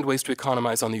suspect we'll find ways to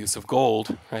economize on the use of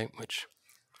gold, right? Which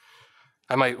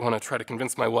I might want to try to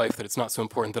convince my wife that it's not so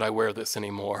important that I wear this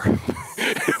anymore.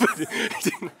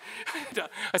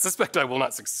 I suspect I will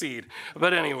not succeed.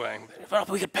 But anyway,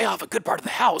 we could pay off a good part of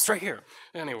the house right here.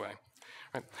 Anyway,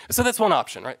 right. So that's one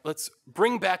option, right? Let's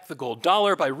bring back the gold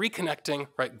dollar by reconnecting,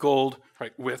 right, gold,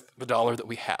 right, with the dollar that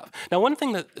we have. Now, one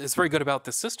thing that is very good about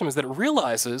this system is that it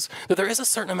realizes that there is a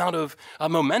certain amount of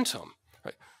momentum,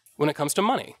 right, when it comes to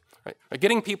money. Right?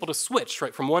 Getting people to switch,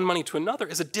 right, from one money to another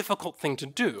is a difficult thing to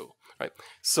do. Right?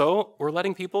 So we're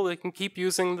letting people, they can keep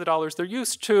using the dollars they're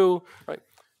used to. Right?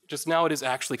 Just now it is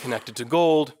actually connected to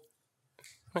gold.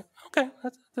 Right? Okay,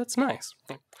 that's nice.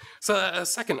 Right? So a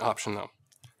second option, though,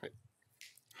 right,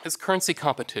 is currency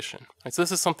competition. Right? So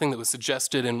this is something that was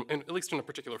suggested, at least in a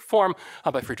particular form,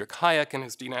 by Friedrich Hayek in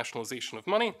his Denationalization of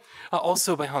Money,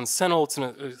 also by Hans Sennholz in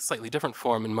a slightly different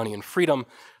form in Money and Freedom.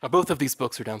 Both of these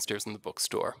books are downstairs in the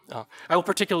bookstore. I will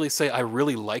particularly say I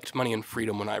really liked Money and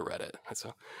Freedom when I read it. Right?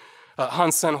 So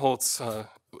Hans Sennholz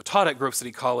taught at Grove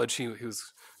City College. He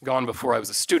was gone before I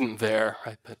was a student there,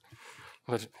 right?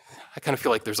 But I kind of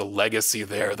feel like there's a legacy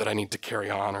there that I need to carry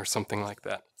on or something like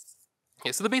that.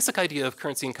 Yeah, so the basic idea of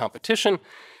currency and competition,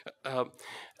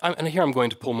 and here I'm going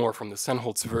to pull more from the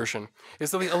Sennholz version, is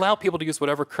that we allow people to use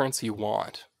whatever currency you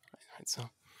want. Right?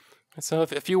 So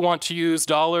if you want to use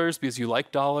dollars because you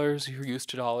like dollars, you're used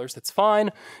to dollars, that's fine.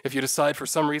 If you decide for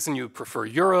some reason you prefer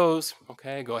euros,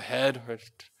 okay, go ahead. It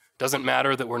doesn't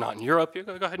matter that we're not in Europe, you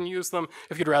go ahead and use them.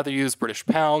 If you'd rather use British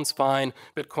pounds, fine.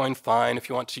 Bitcoin, fine. If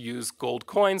you want to use gold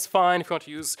coins, fine. If you want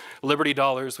to use Liberty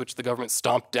dollars, which the government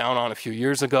stomped down on a few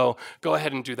years ago, go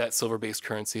ahead and do that silver-based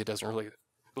currency. It doesn't really,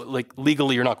 like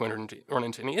legally, you're not going to run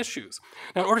into any issues.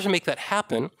 Now, in order to make that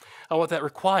happen, what that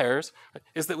requires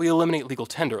is that we eliminate legal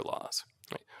tender laws.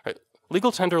 Right?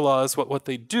 Legal tender laws, what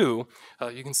they do,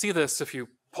 you can see this if you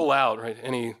pull out, right,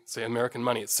 any, say, American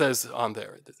money. It says on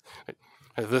there, right,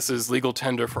 this is legal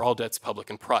tender for all debts, public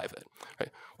and private. Right?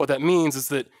 What that means is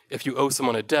that if you owe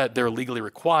someone a debt, they're legally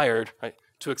required, right,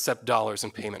 to accept dollars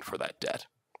in payment for that debt.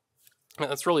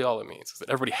 And that's really all it means, is that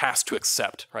everybody has to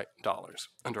accept, right, dollars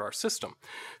under our system.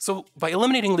 So by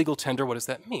eliminating legal tender, what does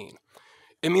that mean?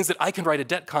 It means that I can write a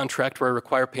debt contract where I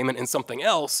require payment in something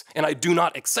else, and I do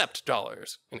not accept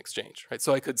dollars in exchange. Right?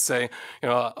 So I could say,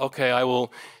 okay, I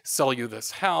will sell you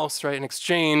this house, right, in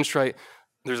exchange, right?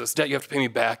 There's this debt, you have to pay me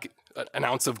back an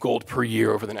ounce of gold per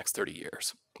year over the next 30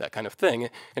 years, that kind of thing.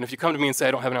 And if you come to me and say,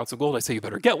 I don't have an ounce of gold, I say, you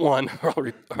better get one,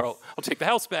 or I'll take the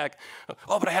house back.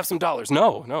 Oh, but I have some dollars.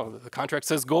 No, the contract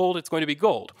says gold, it's going to be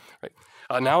gold. Right?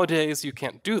 Nowadays, you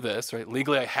can't do this. Right?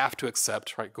 Legally, I have to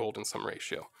accept, right, gold in some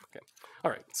ratio. Okay.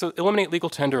 All right, so eliminate legal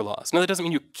tender laws. Now, that doesn't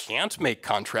mean you can't make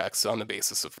contracts on the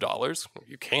basis of dollars.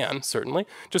 You can, certainly,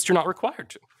 just you're not required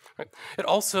to. Right? It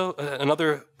also,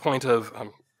 another point of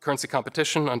currency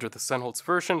competition under the Sennholz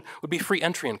version would be free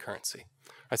entry in currency.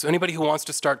 Right, so anybody who wants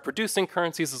to start producing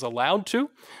currencies is allowed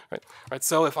to. Right,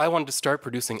 so if I wanted to start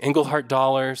producing Engelhardt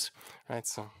dollars, right,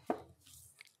 so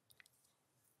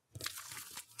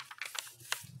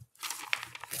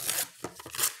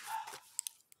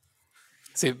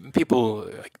see, people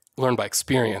learn by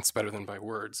experience better than by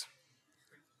words.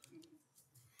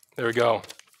 There we go.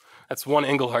 That's one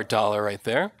Engelhardt dollar right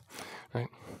there. Right.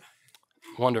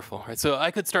 Wonderful, right? So I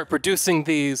could start producing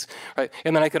these, right?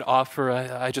 And then I could offer,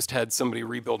 I just had somebody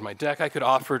rebuild my deck. I could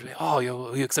offer, oh,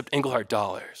 you accept Engelhardt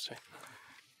dollars. Right?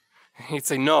 He'd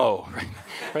say no,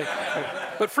 right?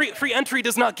 But free entry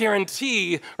does not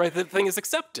guarantee, right, that the thing is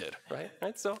accepted,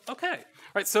 right? So, okay.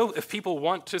 Right, so if people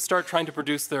want to start trying to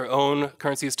produce their own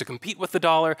currencies to compete with the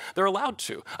dollar, they're allowed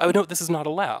to. I would note this is not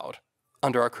allowed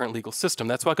under our current legal system.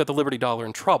 That's why I got the Liberty dollar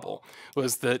in trouble,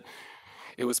 was that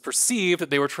it was perceived that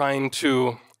they were trying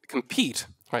to compete,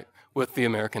 right, with the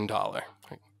American dollar.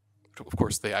 Right? Of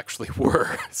course, they actually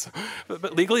were.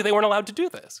 But legally, they weren't allowed to do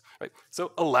this. Right?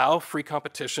 So allow free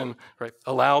competition. Right?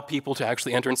 Allow people to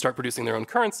actually enter and start producing their own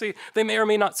currency. They may or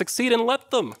may not succeed, and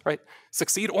let them, right,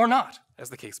 succeed or not, as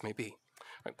the case may be.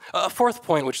 Right? A fourth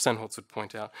point, which Senholz would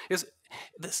point out, is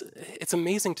this: it's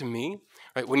amazing to me,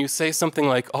 right? When you say something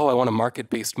like, "Oh, I want a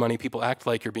market-based money," people act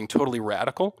like you're being totally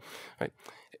radical, right?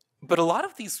 But a lot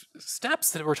of these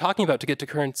steps that we're talking about to get to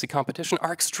currency competition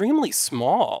are extremely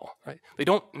small, right? They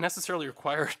don't necessarily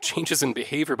require changes in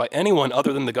behavior by anyone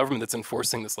other than the government that's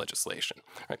enforcing this legislation,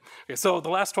 right? Okay, so the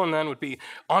last one then would be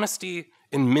honesty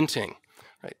in minting,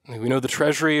 right? We know the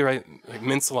Treasury, right,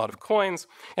 mints a lot of coins,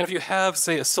 and if you have,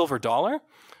 say, a silver dollar,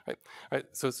 right,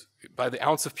 so it's by the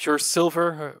ounce of pure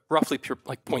silver, roughly pure,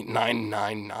 like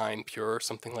 0.999 pure or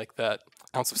something like that,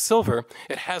 ounce of silver,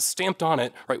 it has stamped on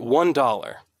it, right,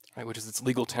 $1. Right, which is its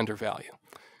legal tender value.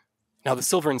 Now, the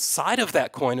silver inside of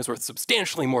that coin is worth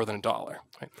substantially more than $1.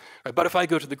 Right? But if I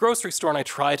go to the grocery store and I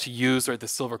try to use the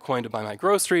silver coin to buy my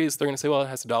groceries, they're going to say, well, it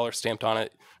has $1 stamped on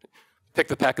it. Pick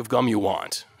the pack of gum you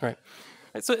want. Right?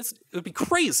 So it would be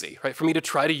crazy, right, for me to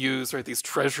try to use these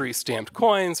treasury stamped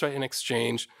coins, right, in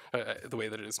exchange the way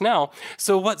that it is now.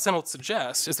 So what Senholz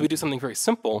suggests is that we do something very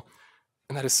simple,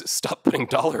 and that is stop putting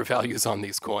dollar values on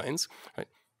these coins.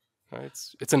 Right?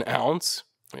 It's an ounce.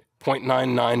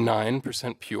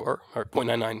 0.999% pure, or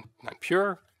 0.999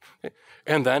 pure, okay?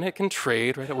 And then it can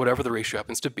trade right, at whatever the ratio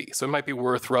happens to be. So it might be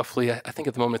worth roughly, I think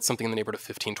at the moment it's something in the neighborhood of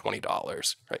 $15,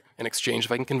 $20, right? In exchange,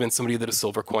 if I can convince somebody that a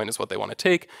silver coin is what they want to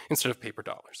take instead of paper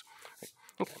dollars. Right?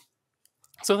 Okay.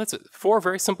 So that's it. 4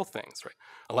 very simple things, right?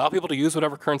 Allow people to use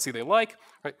whatever currency they like,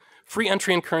 right? Free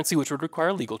entry in currency, which would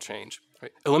require legal change.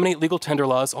 Right? Eliminate legal tender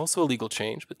laws, also a legal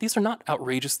change, but these are not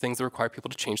outrageous things that require people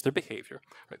to change their behavior.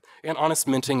 Right? And honest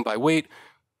minting by weight,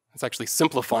 it's actually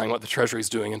simplifying what the Treasury is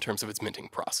doing in terms of its minting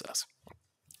process.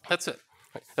 That's it.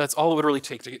 Right? That's all it would really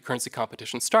take to get currency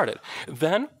competition started.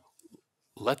 Then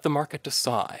let the market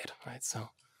decide. Right? So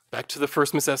back to the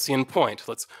first Misesian point,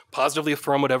 let's positively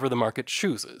affirm whatever the market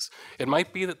chooses. It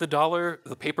might be that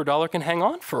the paper dollar can hang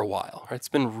on for a while. Right? It's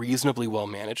been reasonably well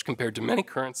managed compared to many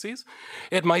currencies.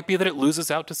 It might be that it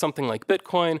loses out to something like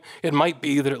Bitcoin. It might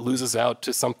be that it loses out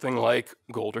to something like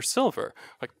gold or silver.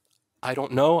 Like, I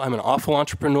don't know, I'm an awful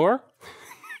entrepreneur.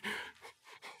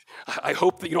 I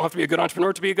hope that you don't have to be a good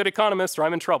entrepreneur to be a good economist, or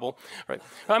I'm in trouble. Right?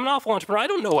 I'm an awful entrepreneur. I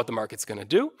don't know what the market's going to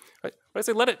do. Right? But I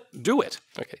say, let it do it.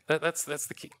 Okay, that's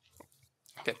the key.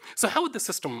 Okay, so how would the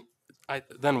system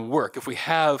then work if we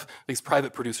have these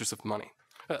private producers of money?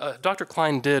 Dr.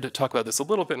 Klein did talk about this a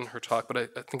little bit in her talk, but I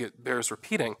think it bears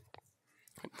repeating.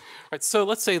 Right, so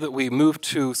let's say that we move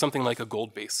to something like a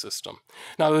gold-based system.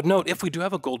 Now, I would note, if we do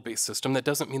have a gold-based system, that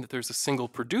doesn't mean that there's a single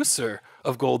producer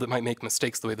of gold that might make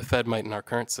mistakes the way the Fed might in our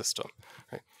current system.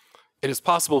 Right? It is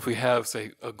possible if we have,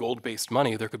 say, a gold-based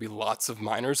money, there could be lots of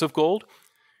miners of gold,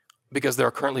 because there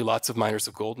are currently lots of miners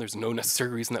of gold, and there's no necessary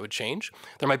reason that would change.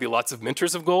 There might be lots of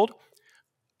minters of gold,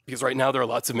 because right now there are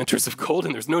lots of minters of gold,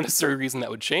 and there's no necessary reason that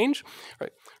would change.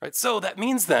 Right? So that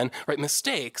means then, right,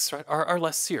 mistakes are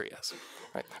less serious.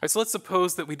 Right. So let's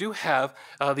suppose that we do have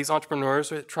these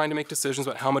entrepreneurs trying to make decisions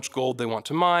about how much gold they want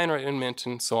to mine, right, and mint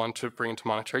and so on to bring into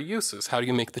monetary uses. How do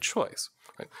you make the choice?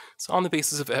 Right? So on the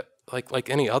basis of like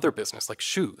any other business, like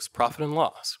shoes, profit and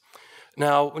loss.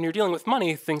 Now, when you're dealing with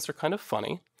money, things are kind of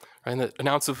funny. Right? And an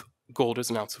ounce of gold is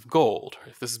an ounce of gold.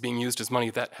 If this is being used as money,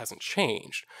 that hasn't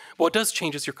changed. What does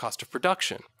change is your cost of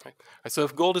production. Right? So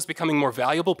if gold is becoming more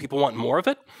valuable, people want more of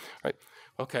it. Right?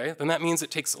 Okay, then that means it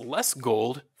takes less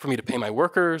gold for me to pay my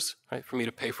workers, right? For me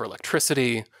to pay for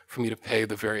electricity, for me to pay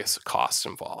the various costs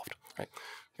involved. Right?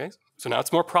 Okay, so now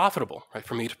it's more profitable, right,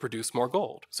 for me to produce more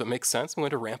gold. So it makes sense. I'm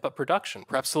going to ramp up production.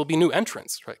 Perhaps there'll be new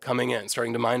entrants, right, coming in,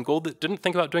 starting to mine gold that didn't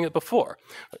think about doing it before,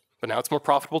 right? But now it's more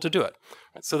profitable to do it.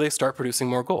 Right? So they start producing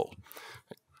more gold.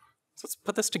 Right? So let's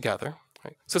put this together.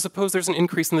 Right? So suppose there's an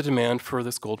increase in the demand for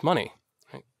this gold money.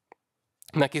 Right?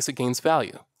 In that case, it gains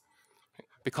value.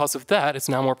 Because of that, it's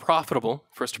now more profitable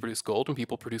for us to produce gold, and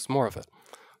people produce more of it.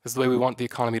 This is the way we want the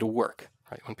economy to work.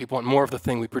 Right? When people want more of the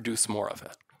thing, we produce more of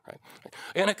it. Right?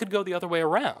 And it could go the other way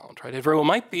around. Right? It very well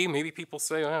might be. Maybe people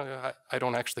say, oh, I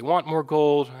don't actually want more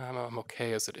gold. I'm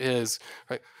okay as it is.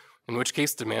 Right? In which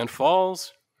case, demand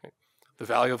falls. Right? The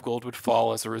value of gold would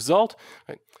fall as a result.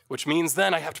 Right? Which means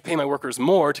then I have to pay my workers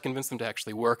more to convince them to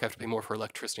actually work. I have to pay more for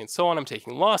electricity and so on. I'm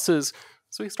taking losses.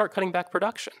 So we start cutting back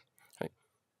production.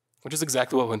 Which is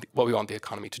exactly what we want the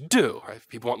economy to do. Right? If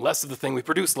people want less of the thing, we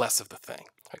produce less of the thing.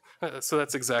 Right? So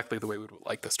that's exactly the way we would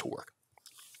like this to work.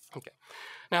 Okay.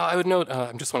 Now, I would note,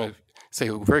 I just want to say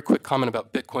a very quick comment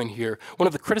about Bitcoin here. One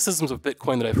of the criticisms of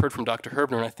Bitcoin that I've heard from Dr.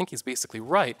 Herbner, and I think he's basically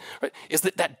right, is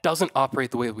that that doesn't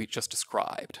operate the way we just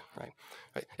described. Right?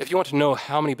 If you want to know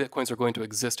how many Bitcoins are going to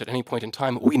exist at any point in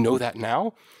time, we know that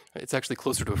now. It's actually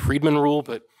closer to a Friedman rule,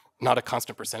 but not a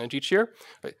constant percentage each year.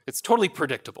 Right? It's totally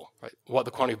predictable, right, what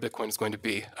the quantity of Bitcoin is going to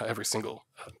be every single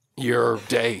year,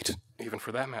 day, even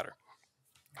for that matter.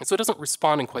 And so it doesn't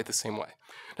respond in quite the same way.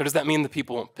 Now, does that mean that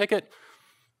people won't pick it?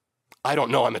 I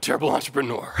don't know. I'm a terrible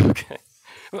entrepreneur. Okay.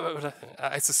 But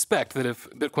I suspect that if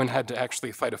Bitcoin had to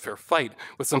actually fight a fair fight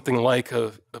with something like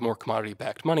a more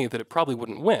commodity-backed money, that it probably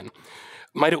wouldn't win.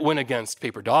 Might it win against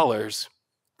paper dollars?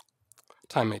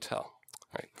 Time may tell.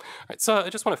 All right, so I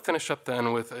just want to finish up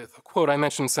then with a quote. I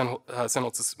mentioned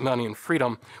Senholz's Money and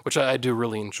Freedom, which I do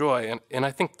really enjoy, and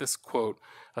I think this quote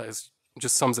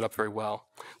just sums it up very well.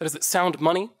 That is that sound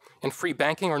money and free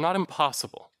banking are not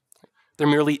impossible. They're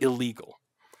merely illegal.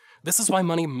 This is why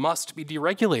money must be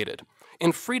deregulated.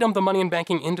 In freedom, the money and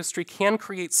banking industry can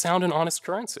create sound and honest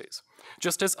currencies,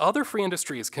 just as other free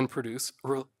industries can produce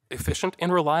efficient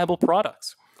and reliable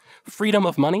products. Freedom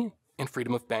of money and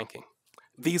freedom of banking.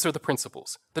 These are the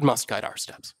principles that must guide our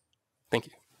steps. Thank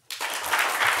you.